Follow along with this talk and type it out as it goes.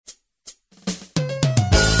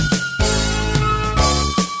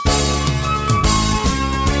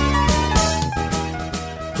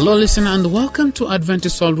Hello, listener, and welcome to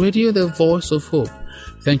Adventist World Radio, the voice of hope.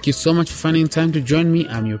 Thank you so much for finding time to join me.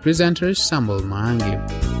 I'm your presenter, Samuel Mahangi.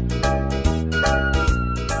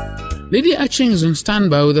 Lady Aching is on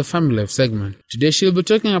standby with the Family Life segment. Today she'll be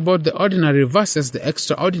talking about the ordinary versus the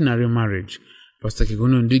extraordinary marriage. Pastor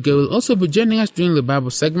Kiguno Ndiga will also be joining us during the Bible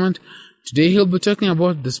segment. Today he'll be talking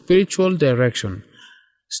about the spiritual direction.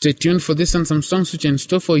 Stay tuned for this and some songs which are in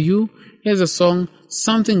store for you. Here's a song,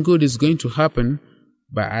 Something Good Is Going to Happen,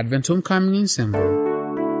 by Advent Homecoming Ensemble.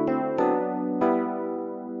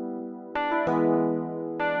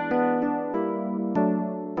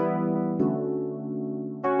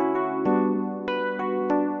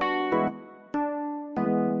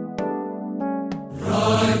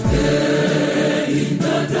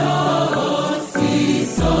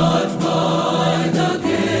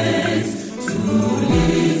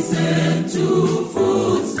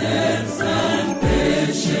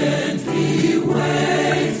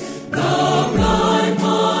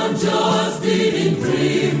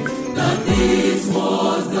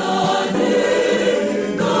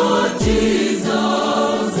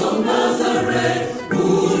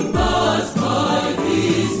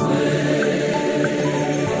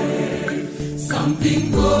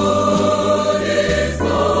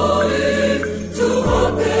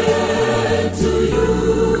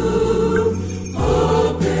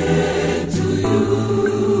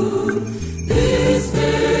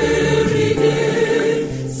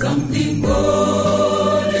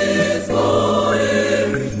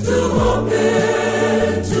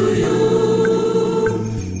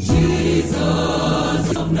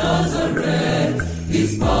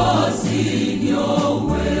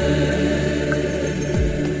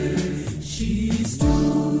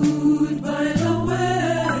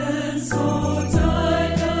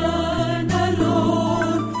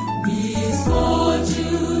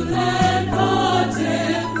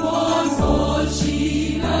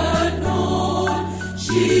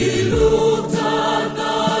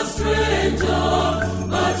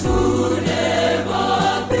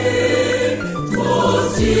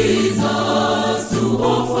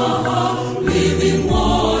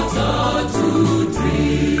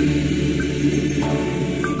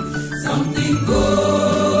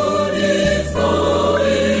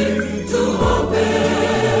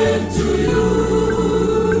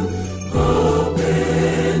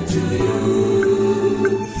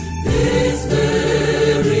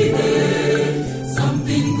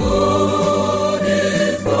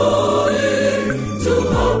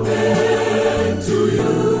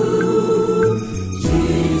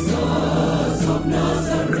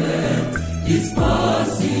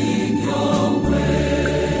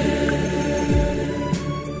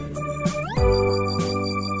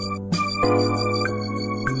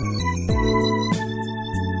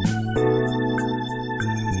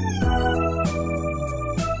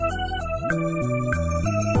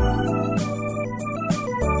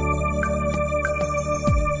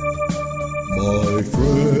 My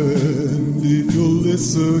friend, if you're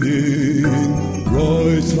listening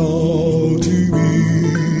right now to me,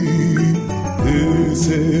 this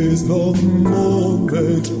is the moment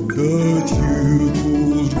that you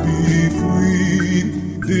could be free.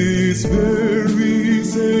 This very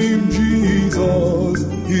same Jesus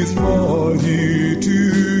is right here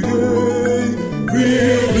today.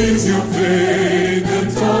 Release your faith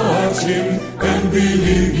and touch him and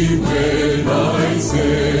believe me when I say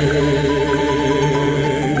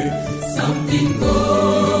something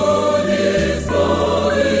good is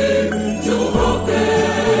going to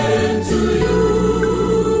happen to you,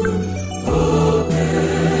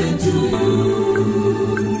 happen to you.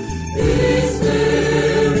 This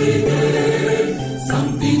very day,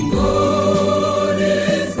 something good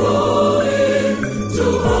is going to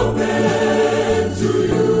happen to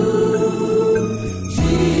you.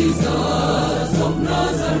 Jesus of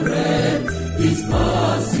Nazareth is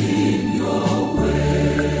passing your way.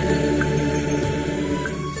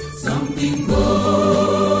 Something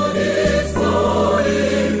good is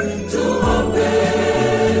going to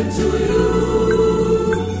happen to you,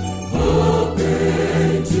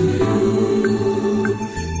 happen to you.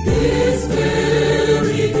 This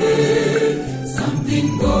very day, something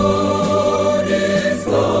good is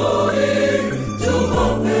going to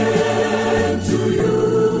happen to you.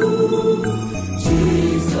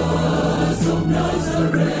 Jesus of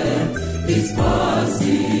Nazareth is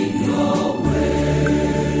passing your way.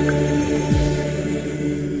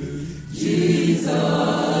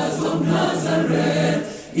 Jesus of Nazareth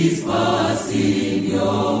is passing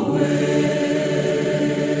your way.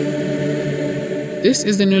 This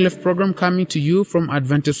is the New Life program coming to you from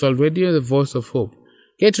Adventist World Radio, the voice of hope.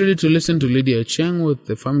 Get ready to listen to Lydia Cheng with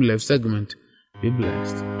the Family Life segment. Be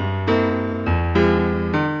blessed.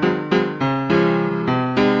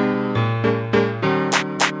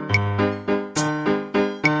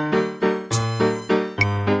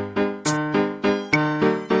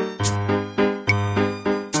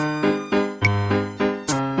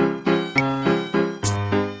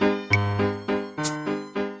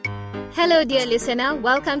 Hello, dear listener.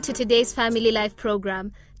 Welcome to today's Family Life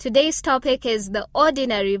program. Today's topic is the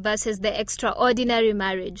ordinary versus the extraordinary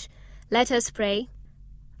marriage. Let us pray.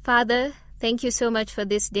 Father, thank you so much for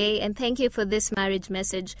this day and thank you for this marriage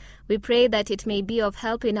message. We pray that it may be of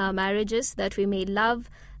help in our marriages, that we may love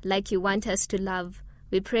like you want us to love.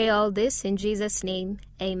 We pray all this in Jesus' name.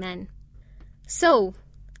 Amen. So,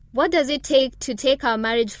 what does it take to take our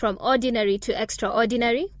marriage from ordinary to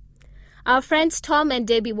extraordinary? Our friends Tom and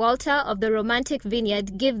Debbie Walter of the Romantic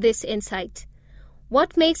Vineyard give this insight.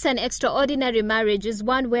 What makes an extraordinary marriage is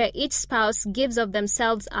one where each spouse gives of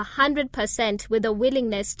themselves 100% with a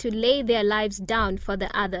willingness to lay their lives down for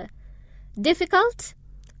the other. Difficult?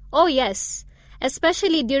 Oh yes,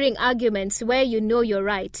 especially during arguments where you know you're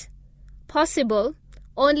right. Possible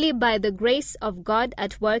only by the grace of God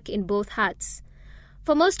at work in both hearts.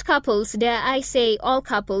 For most couples, dare I say all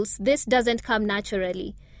couples, this doesn't come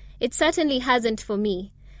naturally. It certainly hasn't for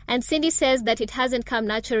me, and Cindy says that it hasn't come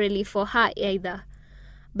naturally for her either.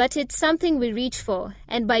 But it's something we reach for,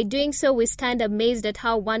 and by doing so we stand amazed at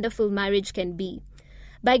how wonderful marriage can be.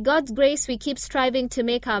 By God's grace, we keep striving to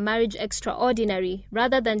make our marriage extraordinary,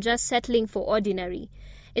 rather than just settling for ordinary.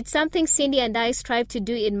 It's something Cindy and I strive to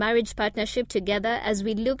do in marriage partnership together as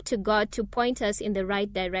we look to God to point us in the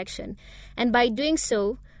right direction. And by doing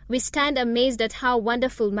so, we stand amazed at how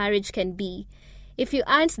wonderful marriage can be. If you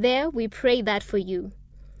aren't there, we pray that for you.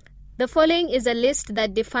 The following is a list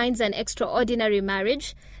that defines an extraordinary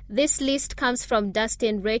marriage. This list comes from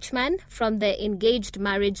Dustin Reichman from the Engaged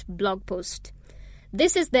Marriage blog post.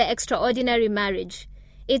 This is the extraordinary marriage.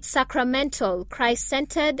 It's sacramental,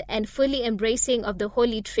 Christ-centered, and fully embracing of the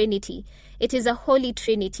Holy Trinity. It is a Holy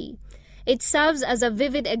Trinity. It serves as a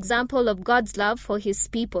vivid example of God's love for His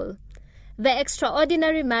people. The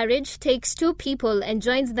extraordinary marriage takes two people and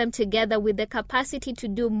joins them together with the capacity to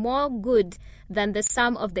do more good than the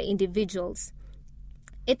sum of the individuals.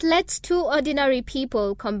 It lets two ordinary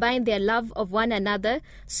people combine their love of one another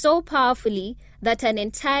so powerfully that an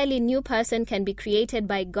entirely new person can be created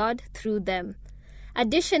by God through them.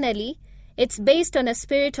 Additionally, it's based on a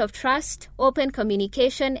spirit of trust, open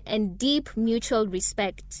communication, and deep mutual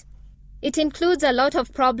respect. It includes a lot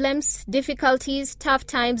of problems, difficulties, tough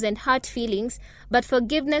times, and hard feelings, but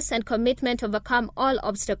forgiveness and commitment overcome all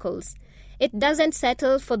obstacles. It doesn't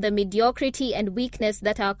settle for the mediocrity and weakness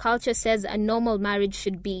that our culture says a normal marriage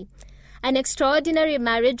should be. An extraordinary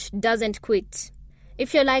marriage doesn't quit.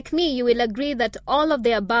 If you're like me, you will agree that all of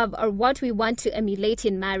the above are what we want to emulate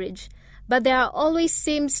in marriage. But there always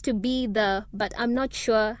seems to be but I'm not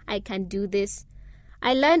sure I can do this.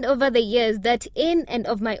 I learned over the years that in and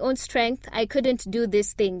of my own strength, I couldn't do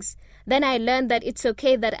these things. Then I learned that it's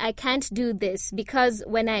okay that I can't do this because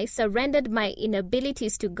when I surrendered my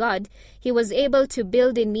inabilities to God, He was able to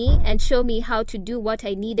build in me and show me how to do what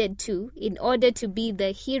I needed to in order to be the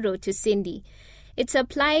hero to Cindy. It's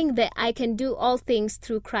applying the I can do all things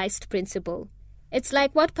through Christ principle. It's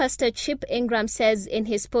like what Pastor Chip Ingram says in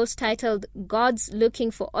his post titled, God's Looking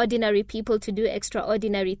for Ordinary People to Do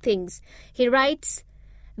Extraordinary Things. He writes,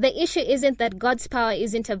 the issue isn't that God's power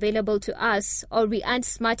isn't available to us or we aren't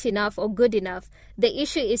smart enough or good enough. The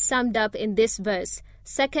issue is summed up in this verse,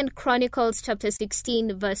 2 Chronicles chapter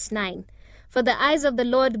 16, verse 9. For the eyes of the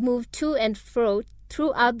Lord move to and fro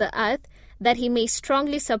throughout the earth, that He may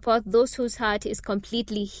strongly support those whose heart is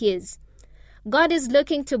completely His. God is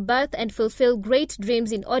looking to birth and fulfill great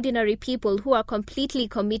dreams in ordinary people who are completely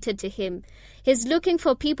committed to Him. He's looking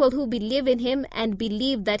for people who believe in Him and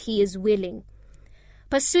believe that He is willing.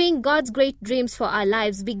 Pursuing God's great dreams for our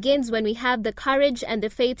lives begins when we have the courage and the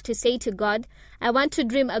faith to say to God, I want to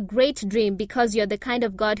dream a great dream because you're the kind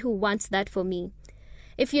of God who wants that for me.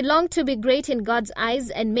 If you long to be great in God's eyes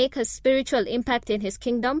and make a spiritual impact in His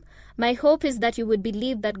kingdom, my hope is that you would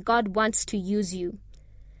believe that God wants to use you.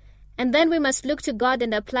 And then we must look to God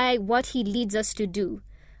and apply what He leads us to do.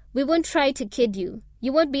 We won't try to kid you.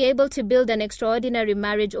 You won't be able to build an extraordinary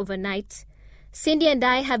marriage overnight. Cindy and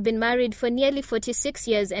I have been married for nearly 46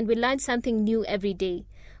 years and we learn something new every day.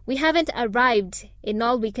 We haven't arrived in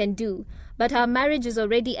all we can do, but our marriage is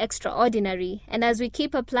already extraordinary, and as we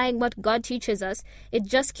keep applying what God teaches us, it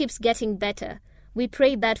just keeps getting better. We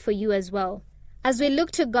pray that for you as well. As we look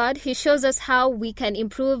to God, He shows us how we can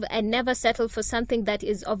improve and never settle for something that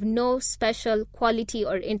is of no special quality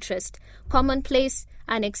or interest, commonplace,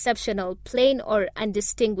 unexceptional, plain or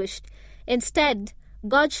undistinguished. Instead,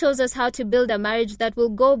 God shows us how to build a marriage that will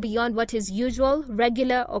go beyond what is usual,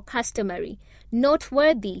 regular, or customary,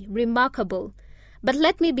 noteworthy, remarkable. But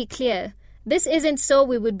let me be clear, this isn't so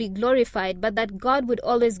we would be glorified, but that God would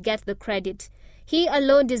always get the credit. He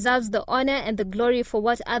alone deserves the honor and the glory for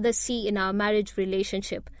what others see in our marriage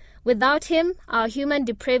relationship. Without Him, our human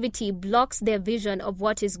depravity blocks their vision of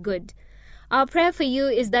what is good. Our prayer for you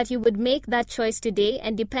is that you would make that choice today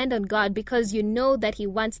and depend on God, because you know that He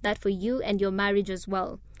wants that for you and your marriage as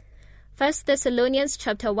well. 1 Thessalonians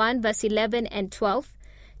chapter 1, verse 11 and 12.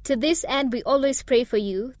 To this end we always pray for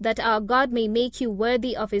you, that our God may make you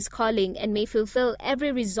worthy of His calling and may fulfill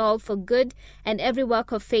every resolve for good and every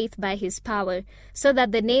work of faith by His power, so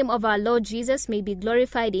that the name of our Lord Jesus may be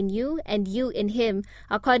glorified in you and you in Him,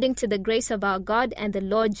 according to the grace of our God and the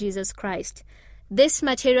Lord Jesus Christ. This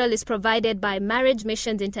material is provided by Marriage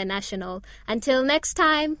Missions International. Until next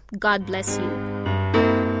time, God bless you.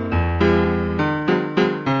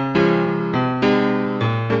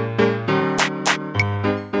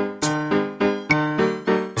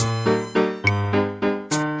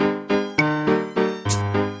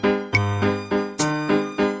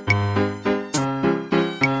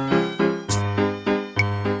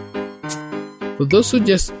 For those who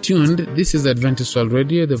just tuned, this is Adventist World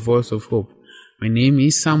Radio, the voice of hope. My name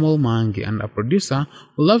is Samuel Mangi, and our producer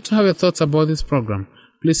would love to have your thoughts about this program.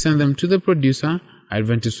 Please send them to the producer,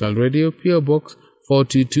 Adventist World Radio, PO Box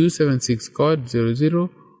 42276, code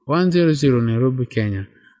 00100, Nairobi, Kenya,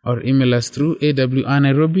 or email us through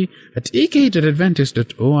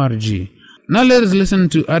awrnairobi@ek.adventist.org. Now let us listen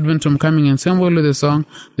to Advent Homecoming Ensemble with the song,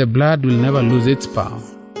 The Blood Will Never Lose Its Power.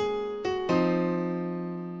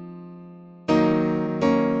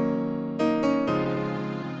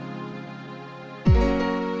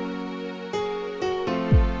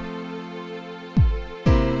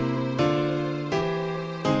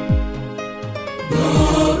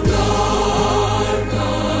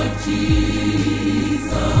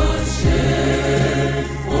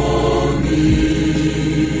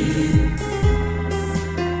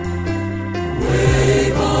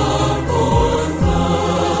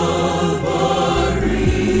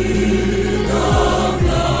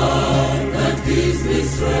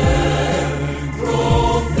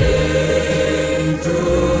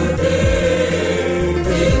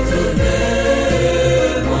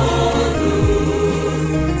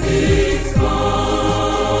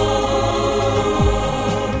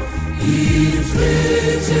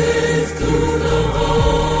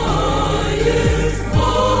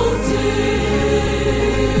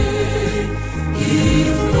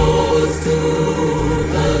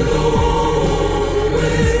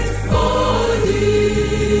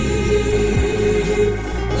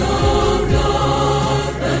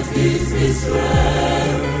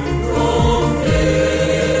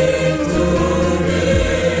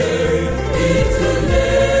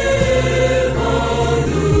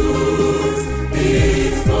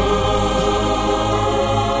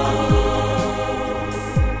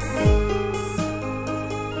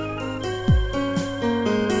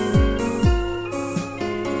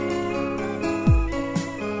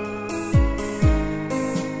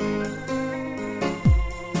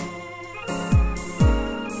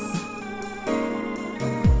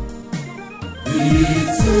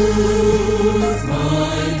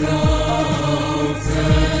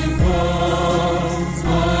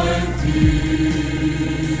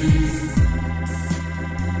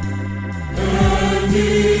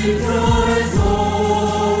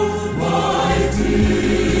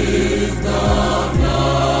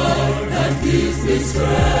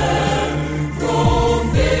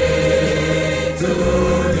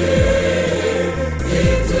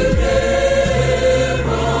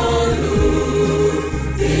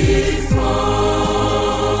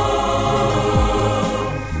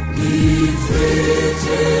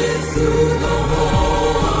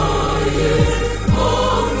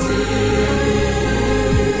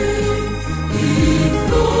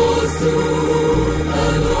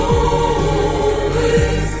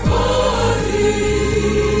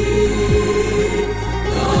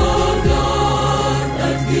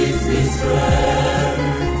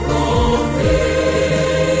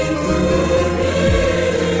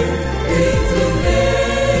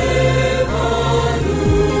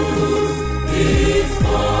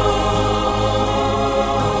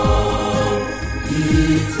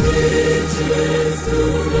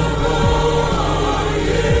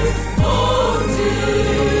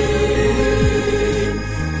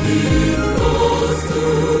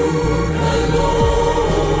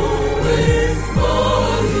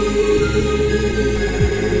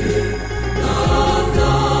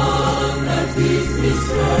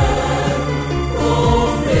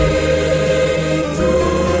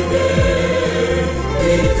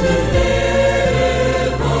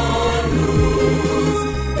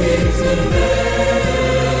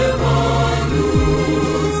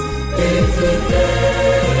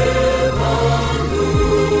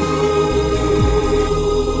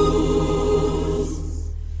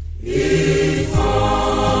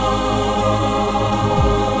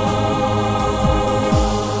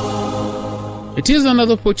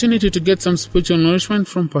 another opportunity to get some spiritual nourishment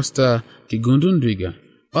from Pastor Kigundu Ndwiga.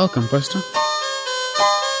 Welcome, Pastor.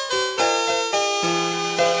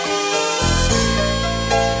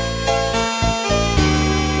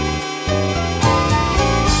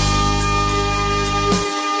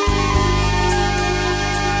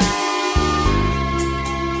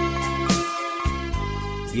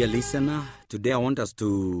 Dear listener, today I want us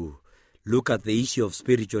to look at the issue of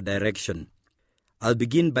spiritual direction. I'll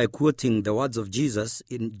begin by quoting the words of Jesus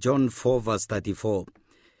in John 4 verse 34.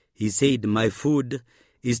 He said, "My food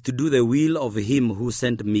is to do the will of him who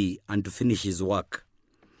sent me and to finish his work."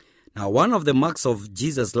 Now, one of the marks of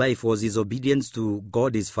Jesus' life was his obedience to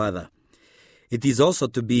God his Father. It is also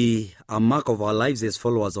to be a mark of our lives as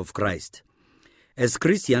followers of Christ. As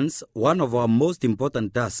Christians, one of our most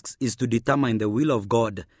important tasks is to determine the will of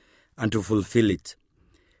God and to fulfill it.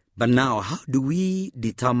 But now, how do we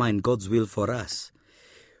determine God's will for us?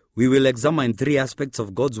 We will examine three aspects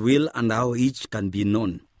of God's will and how each can be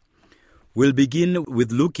known. We'll begin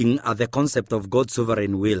with looking at the concept of God's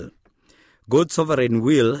sovereign will. God's sovereign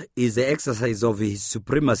will is the exercise of his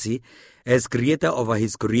supremacy as creator over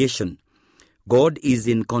his creation. God is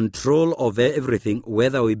in control of everything,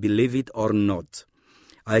 whether we believe it or not.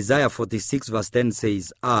 Isaiah 46 verse 10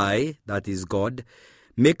 says, "I," that is God,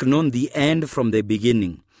 "make known the end from the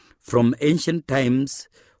beginning, from ancient times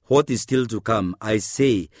what is still to come. I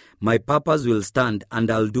say, my purpose will stand,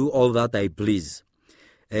 and I'll do all that I please."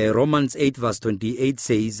 Romans 8 verse 28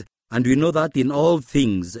 says, "And we know that in all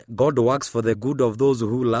things God works for the good of those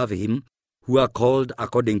who love him, who are called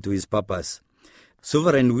according to his purpose."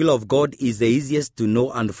 Sovereign will of God is the easiest to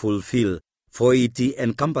know and fulfill, for it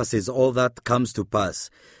encompasses all that comes to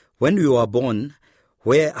pass. When we were born,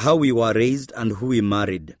 how we were raised, and who we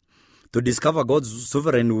married. To discover God's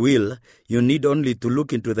sovereign will, you need only to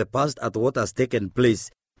look into the past at what has taken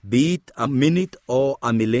place, be it a minute or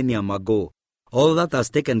a millennium ago. All that has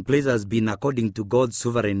taken place has been according to God's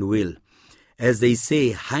sovereign will. As they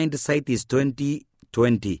say, hindsight is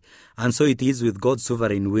 20/20, and so it is with God's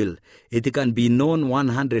sovereign will. It can be known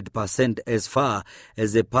 100% as far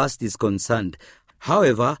as the past is concerned.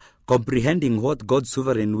 However, comprehending what God's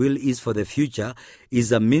sovereign will is for the future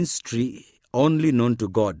is a mystery only known to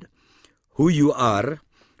God. Who you are,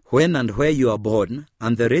 when and where you are born,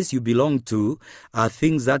 and the race you belong to are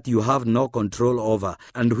things that you have no control over,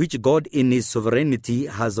 and which God in his sovereignty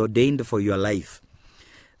has ordained for your life.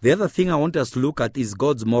 The other thing I want us to look at is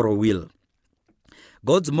God's moral will.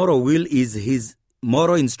 God's moral will is his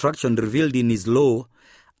moral instruction revealed in his law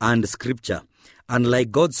and scripture.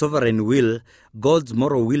 Unlike God's sovereign will, God's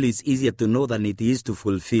moral will is easier to know than it is to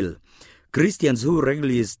fulfill. Christians who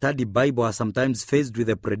regularly study Bible are sometimes faced with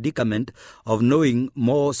the predicament of knowing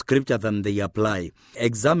more scripture than they apply.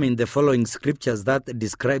 Examine the following scriptures that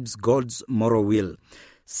describes God's moral will.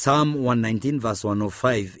 Psalm 119 verse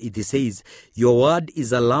 105, it says, "Your word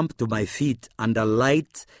is a lamp to my feet and a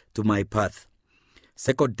light to my path."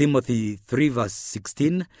 2 Timothy 3 verse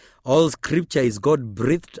 16, "All scripture is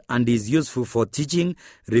God-breathed and is useful for teaching,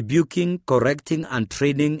 rebuking, correcting, and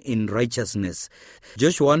training in righteousness."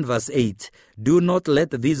 Joshua 1 verse 8, "Do not let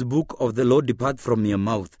this book of the law depart from your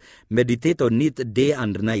mouth. Meditate on it day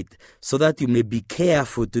and night, so that you may be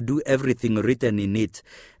careful to do everything written in it.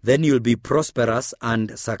 Then you'll be prosperous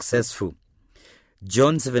and successful."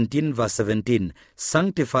 John 17 verse 17,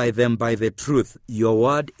 "Sanctify them by the truth. Your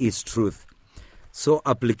word is truth." So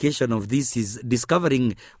application of this is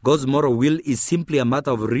discovering God's moral will is simply a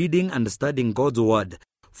matter of reading and studying God's word.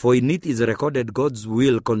 For in it is recorded God's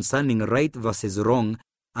will concerning right versus wrong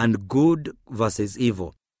and good versus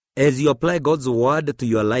evil. As you apply God's word to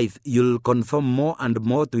your life, you'll conform more and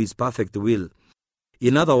more to his perfect will.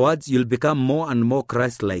 In other words, you'll become more and more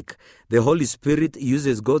Christ-like. The Holy Spirit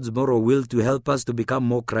uses God's moral will to help us to become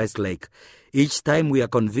more Christ-like. Each time we are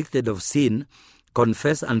convicted of sin,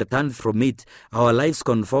 confess and turn from it, our lives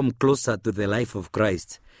conform closer to the life of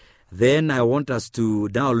Christ. Then I want us to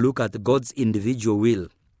now look at God's individual will.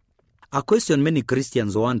 A question many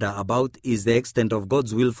Christians wonder about is the extent of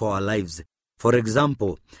God's will for our lives. For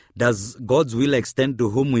example, does God's will extend to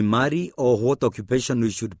whom we marry or what occupation we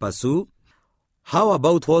should pursue? How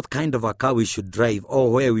about what kind of a car we should drive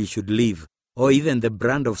or where we should live or even the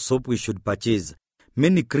brand of soap we should purchase?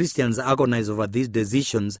 Many Christians agonize over these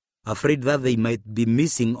decisions, afraid that they might be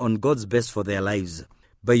missing on God's best for their lives.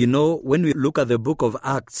 But when we look at the book of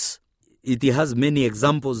Acts, it has many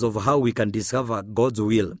examples of how we can discover God's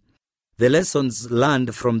will. The lessons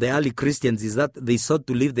learned from the early Christians is that they sought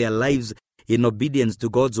to live their lives in obedience to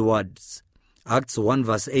God's words. Acts 1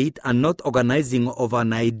 verse 8, and not organizing of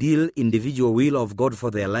an ideal individual will of God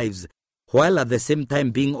for their lives, while at the same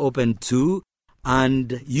time being open to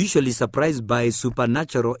and usually surprised by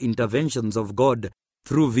supernatural interventions of God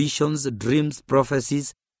through visions, dreams,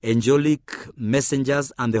 prophecies, angelic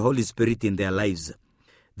messengers, and the Holy Spirit in their lives.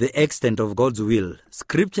 The extent of God's will.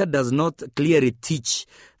 Scripture does not clearly teach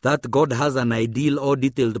that God has an ideal or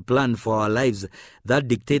detailed plan for our lives that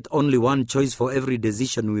dictate only one choice for every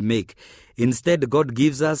decision we make. Instead, God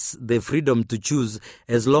gives us the freedom to choose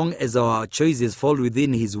as long as our choices fall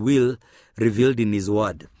within His will revealed in His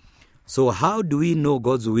Word. So how do we know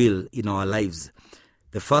God's will in our lives?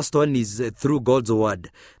 The first one is through God's Word.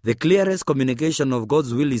 The clearest communication of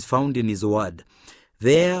God's will is found in His Word.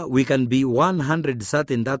 There we can be 100%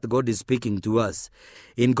 certain that God is speaking to us.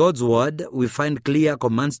 In God's Word, we find clear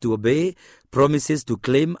commands to obey, promises to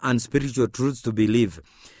claim, and spiritual truths to believe.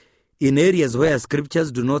 In areas where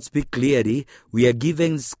scriptures do not speak clearly, we are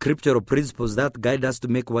given scriptural principles that guide us to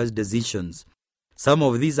make wise decisions. Some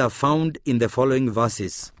of these are found in the following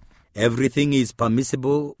verses. Everything is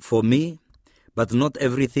permissible for me, but not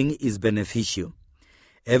everything is beneficial.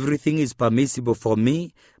 Everything is permissible for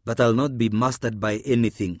me, but I'll not be mastered by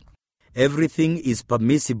anything. Everything is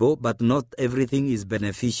permissible, but not everything is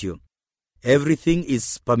beneficial. Everything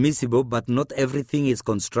is permissible, but not everything is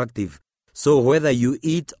constructive. So whether you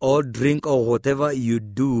eat or drink or whatever you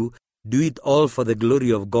do it all for the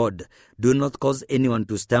glory of God. Do not cause anyone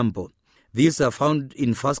to stumble. These are found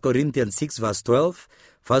in 1 Corinthians 6 verse 12,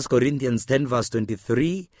 1 Corinthians 10 verse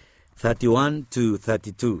 23, 31 to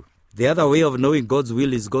 32. The other way of knowing God's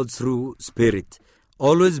will is God through Spirit.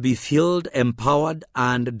 Always be filled, empowered,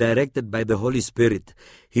 and directed by the Holy Spirit.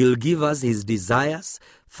 He'll give us His desires,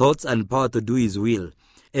 thoughts, and power to do His will.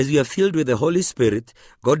 As we are filled with the Holy Spirit,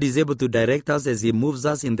 God is able to direct us as He moves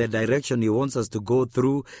us in the direction He wants us to go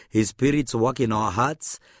through His Spirit's work in our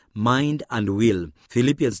hearts, mind, and will.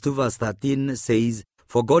 Philippians 2 verse 13 says,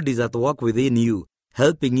 "For God is at work within you,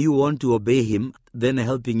 helping you want to obey Him, then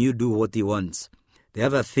helping you do what He wants." The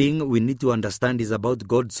other thing we need to understand is about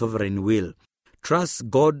God's sovereign will. Trust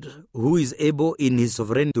God, who is able in His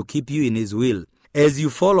sovereignty to keep you in His will. As you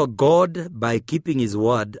follow God by keeping His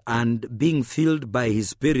word and being filled by His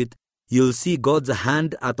Spirit, you'll see God's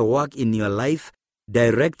hand at work in your life,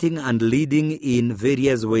 directing and leading in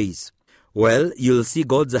various ways. Well, you'll see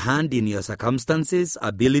God's hand in your circumstances,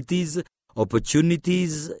 abilities,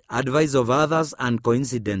 opportunities, advice of others, and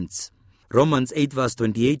coincidence. Romans 8 verse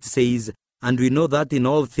 28 says, "And we know that in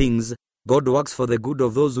all things God works for the good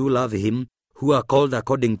of those who love Him, who are called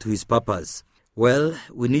according to His purpose." Well,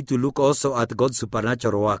 we need to look also at God's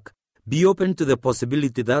supernatural work. Be open to the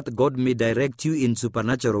possibility that God may direct you in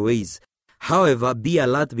supernatural ways. However, be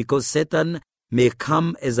alert because Satan may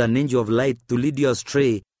come as an angel of light to lead you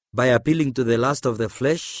astray by appealing to the lust of the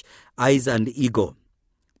flesh, eyes, and ego.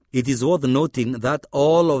 It is worth noting that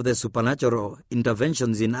all of the supernatural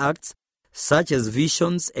interventions in Acts, such as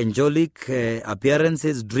visions, angelic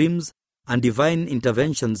appearances, dreams, and divine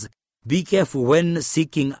interventions, be careful when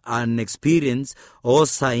seeking an experience or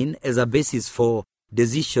sign as a basis for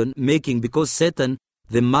decision making, because Satan,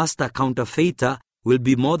 the master counterfeiter, will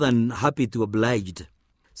be more than happy to oblige.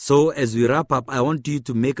 So as we wrap up, I want you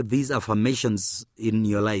to make these affirmations in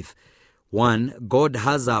your life. 1, God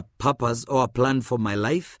has a purpose or a plan for my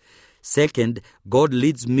life. 2, God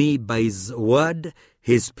leads me by His word,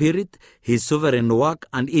 His Spirit, His sovereign work,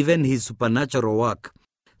 and even His supernatural work.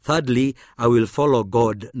 3, I will follow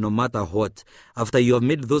God no matter what. After you have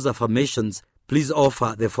made those affirmations, please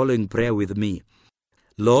offer the following prayer with me.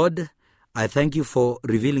 Lord, I thank You for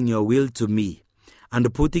revealing Your will to me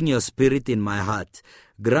and putting Your Spirit in my heart.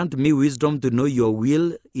 Grant me wisdom to know Your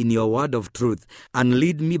will in Your word of truth, and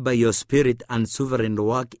lead me by Your Spirit and sovereign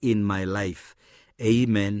work in my life.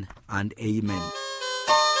 Amen and amen.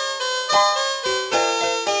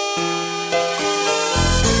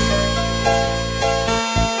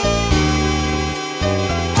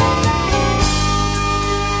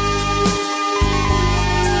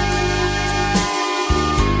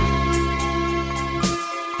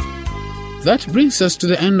 That brings us to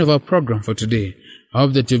the end of our program for today. I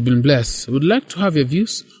hope that you've been blessed. We'd like to have your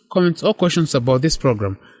views, comments, or questions about this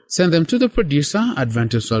program. Send them to the producer,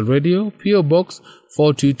 Adventist World Radio, P.O. Box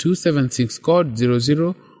 42276, code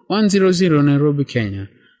 00100, Nairobi, Kenya.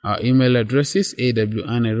 Our email address is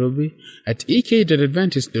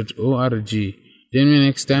awrnairobi@ek.adventist.org. Join me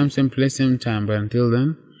next time, same place, same time. But until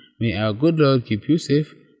then, may our good Lord keep you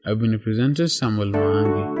safe. I've been your presenter, Samuel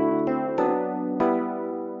Mahangi.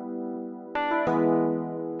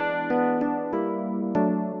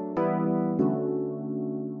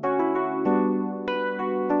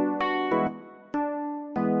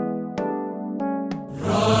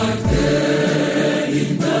 Right there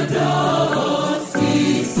in the dark,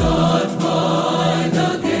 He sat by.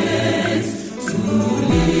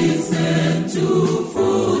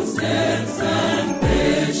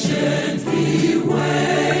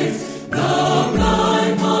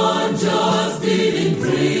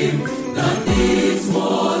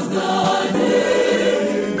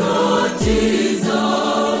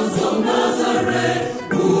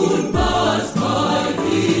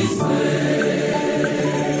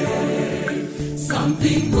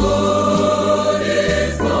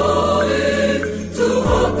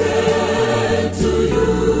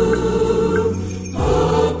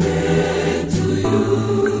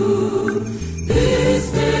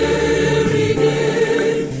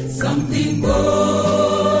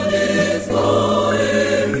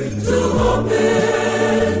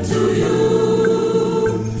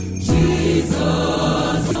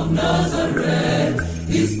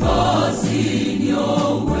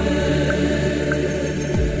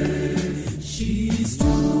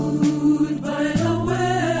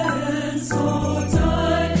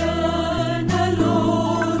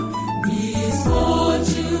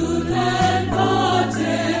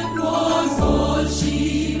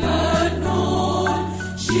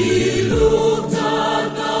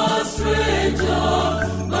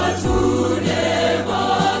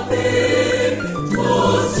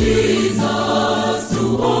 Jesus to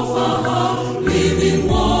offer her living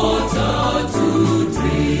water to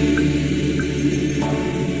drink.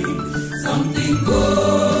 Something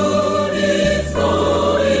good is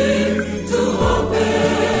going to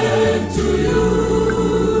happen to you.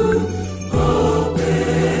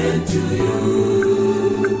 Happen to you.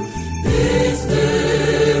 This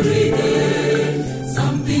very day,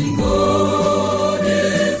 something good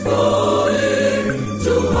is going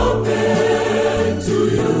to happen to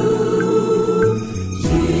you.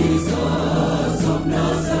 Jesus of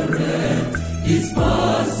Nazareth is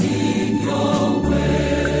passing your way.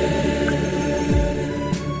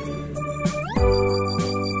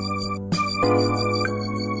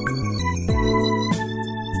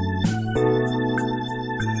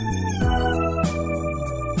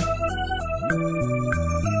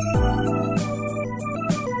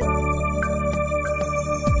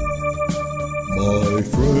 My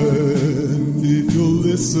friend, if you're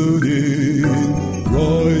listening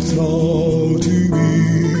right now to me,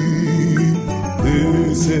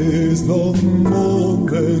 this is the moment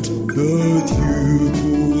that you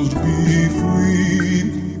could be free.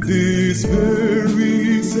 This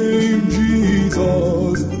very same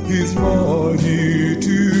Jesus is right here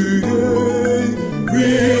today.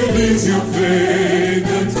 Release your faith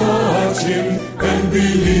and touch him and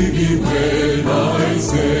believe me when I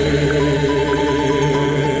say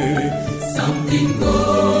Something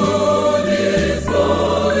good